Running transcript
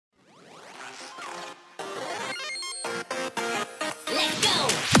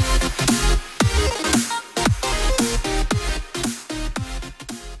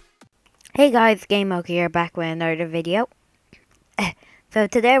Hey guys, GameOak here, back with another video. So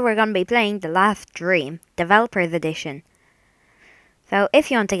today we're going to be playing The Last Dream, Developers Edition. So if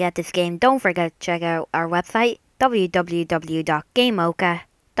you want to get this game, don't forget to check out our website,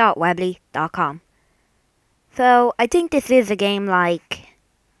 www.gameoka.weebly.com. So I think this is a game like,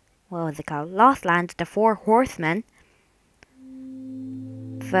 what was it called? Lost Lands, The Four Horsemen.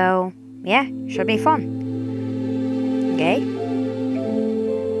 So yeah, should be fun. Okay.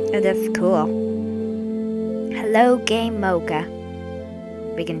 Oh, that's cool. Hello, Game Mocha.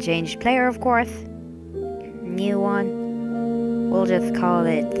 We can change player, of course. New one. We'll just call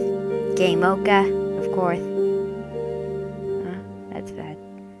it Game Mocha, of course. That's bad.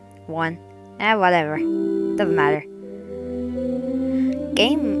 One. Whatever. Doesn't matter.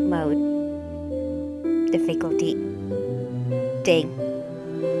 Game mode. Difficulty. Thing.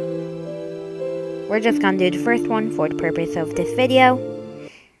 We're just gonna do the first one for the purpose of this video.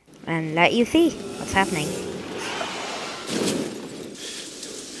 And let you see what's happening.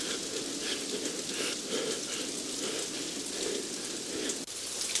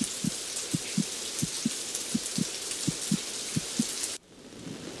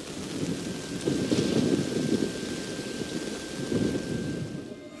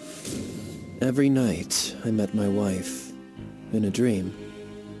 Every night I met my wife in a dream,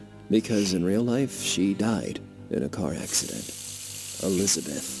 because in real life she died in a car accident.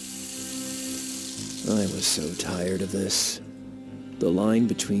 Elizabeth. I was so tired of this. The line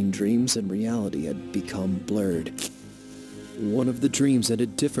between dreams and reality had become blurred. One of the dreams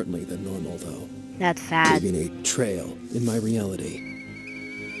ended differently than normal, though. That's sad. Leaving a trail in my reality.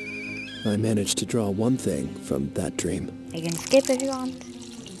 I managed to draw one thing from that dream. You can skip if you want.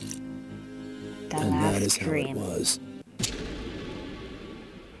 The And Last that is how Dream. it was.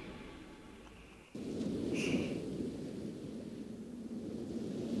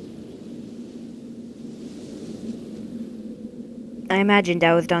 I imagine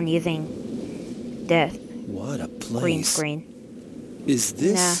that was done using the What a place. green screen. Is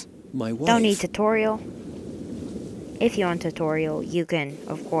this my wife? Don't need tutorial. If you want tutorial, you can,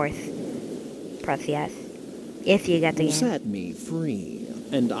 of course, press yes. If you get the game. Set me free,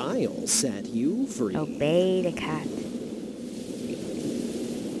 and I'll set you free. Obey the cat.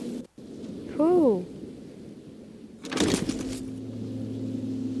 Who?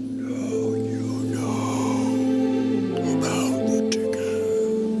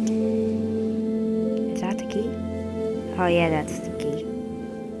 Is that the key? Oh yeah, that's the key.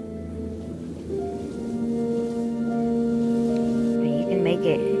 You can make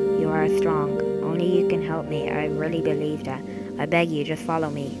it. You are strong. Only you can help me. I really believe that. I beg you, just follow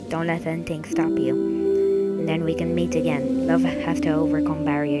me. Don't let anything stop you. And then we can meet again. Love has to overcome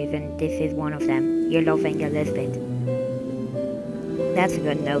barriers, and this is one of them. Your loving Elizabeth. That's a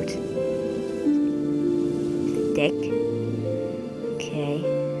good note. Stick. Okay.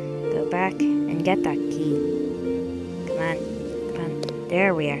 Go back and get that key. Come on. Come on.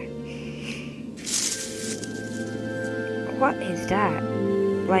 There we are. What is that?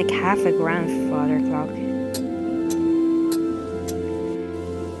 Like half a grandfather clock.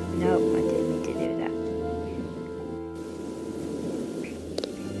 No, I didn't mean to do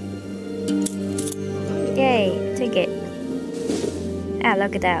that. Yay, ticket. Ah,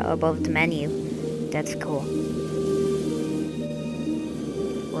 look at that above the menu. That's cool.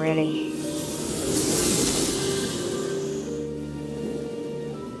 Really.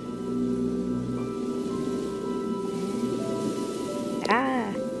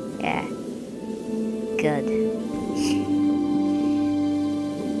 Ah, yeah. Good.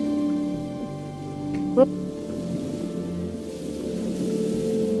 Whoop.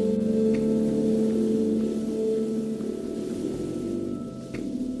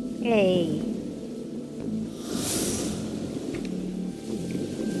 Hey.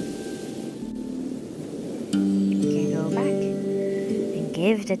 We can go back and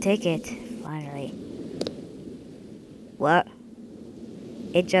give the ticket, finally. What?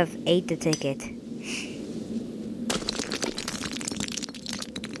 It just ate the ticket.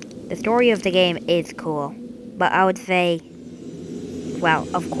 The story of the game is cool, but I would say, well,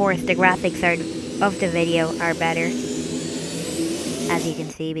 of course the graphics of the video are better, as you can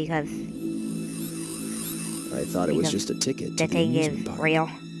see, because I thought it was just a ticket the to the thing is amusement park. real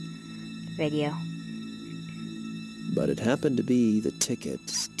video. But it happened to be the ticket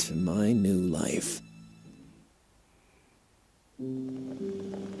to my new life.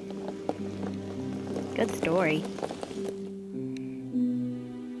 Good story.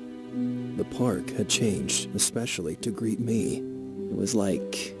 The park had changed, especially to greet me. It was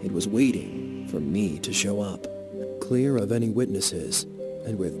like it was waiting for me to show up. Clear of any witnesses,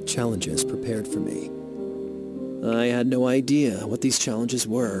 and with challenges prepared for me. I had no idea what these challenges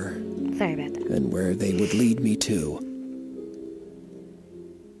were, Sorry about that. and where they would lead me to.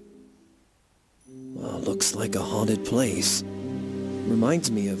 Well, looks like a haunted place. Reminds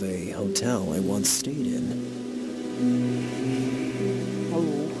me of a hotel I once stayed in.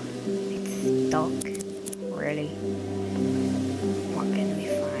 Oh, it's dark. Really? What can we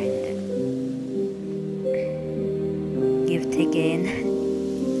find? Give ticket in.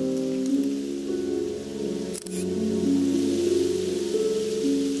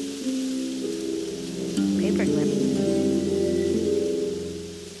 Paperclip.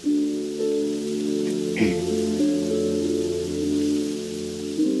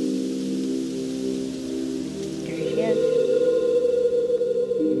 There she is.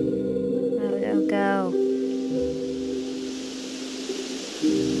 Oh, don't go.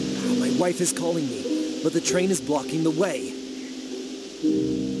 My wife is calling me, but the train is blocking the way.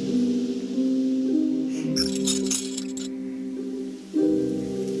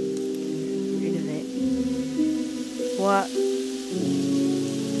 Rid of it. What?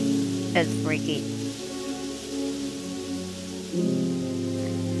 That's freaky.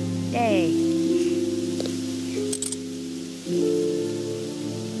 Yay.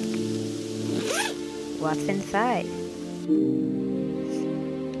 What's inside?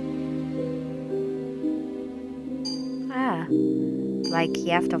 Ah, like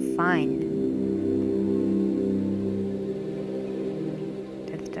you have to find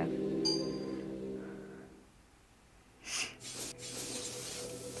that stuff.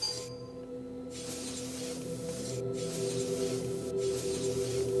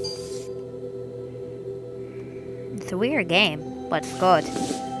 It's a weird game, but it's good.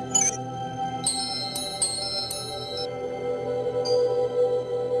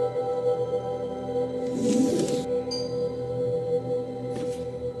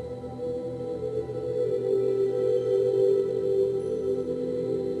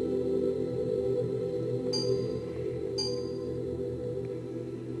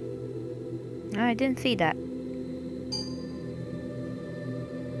 No, I didn't see that.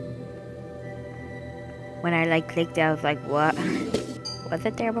 When I like clicked, I was like, what? Was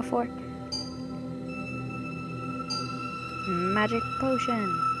it there before? Magic potion.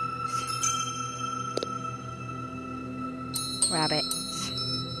 Rabbit.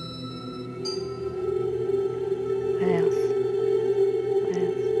 What else? What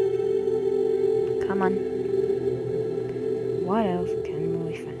else? Come on. What else can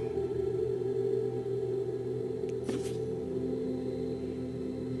we find?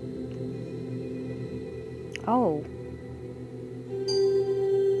 Oh.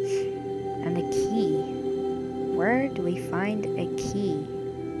 And the key. Where do we find a key?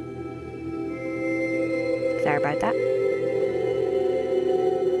 Sorry about that.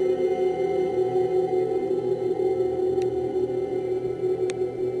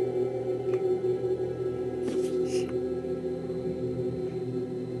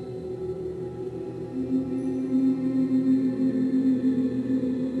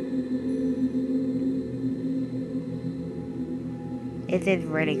 It is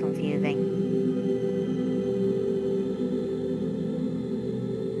really confusing.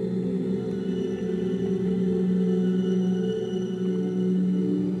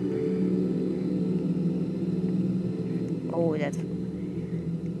 Oh, that's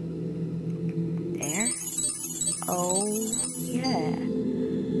there. Oh, yeah.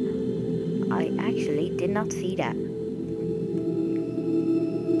 I actually did not see that.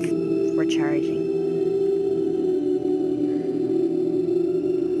 We're charging.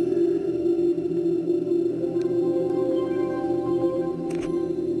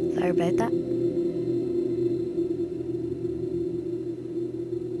 Sorry about that.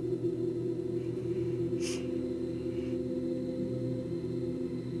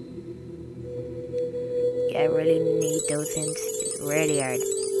 Yeah, I really need those hints. It's really hard.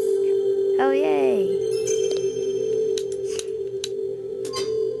 Oh, yay!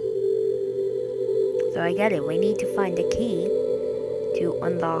 So I get it. We need to find the key to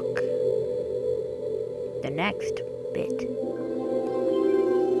unlock the next bit.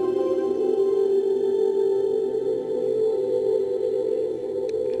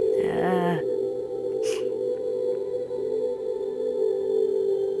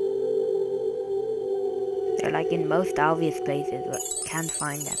 They're like in most obvious places, but can't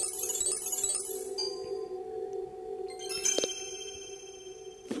find them.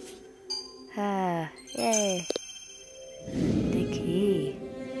 Ah, yay. The key.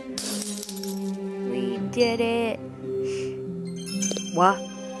 We did it. What?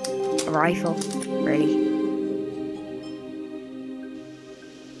 A rifle? Really?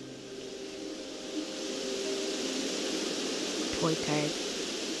 code card.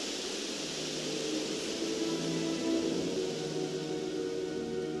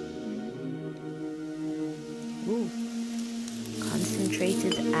 Ooh.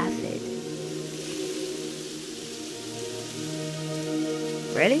 Concentrated acid.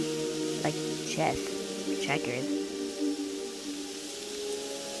 Really? Like chess. Checkers.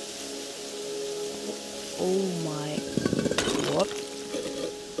 Oh my. Whoops.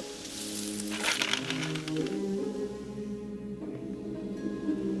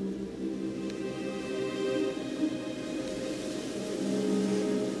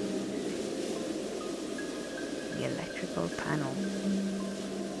 The electrical panel.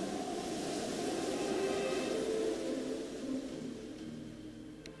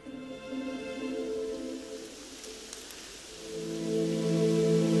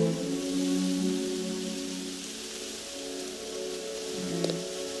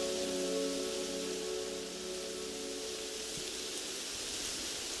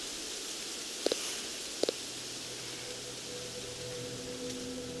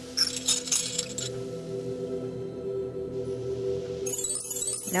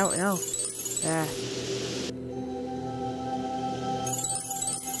 No.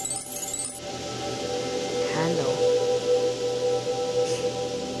 Handle.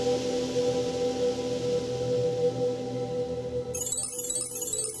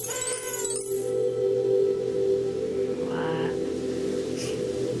 Wow.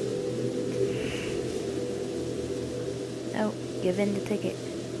 No, give in the ticket.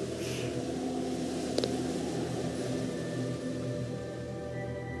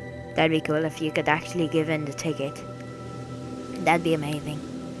 That'd be cool if you could actually give in the ticket. That'd be amazing.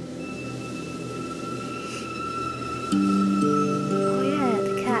 Oh yeah,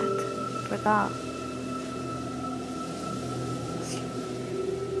 the cat. Forgot.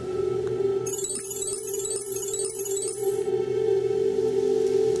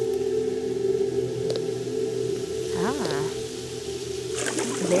 Ah.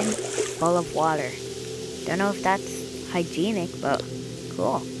 Bin full of water. Don't know if that's hygienic, but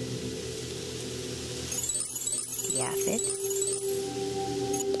cool. The acid.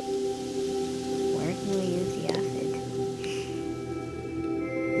 Where can we use the acid?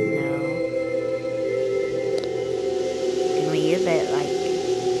 No. Can we use it like?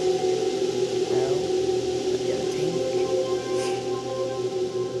 No. I don't think.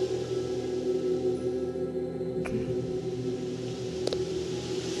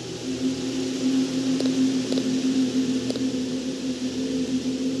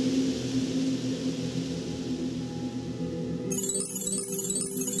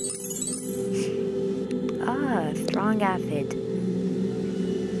 Strong acid.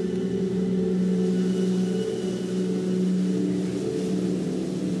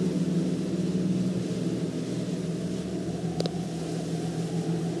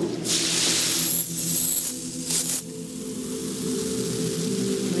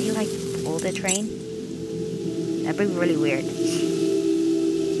 Can we like pull the train? That'd be really weird.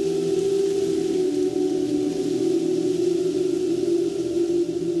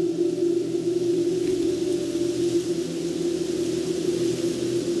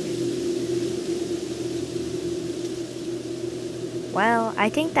 Well, I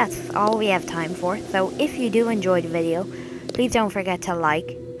think that's all we have time for, so if you do enjoy the video, please don't forget to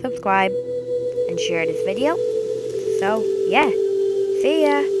like, subscribe, and share this video. So, yeah, see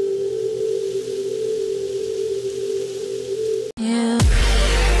ya!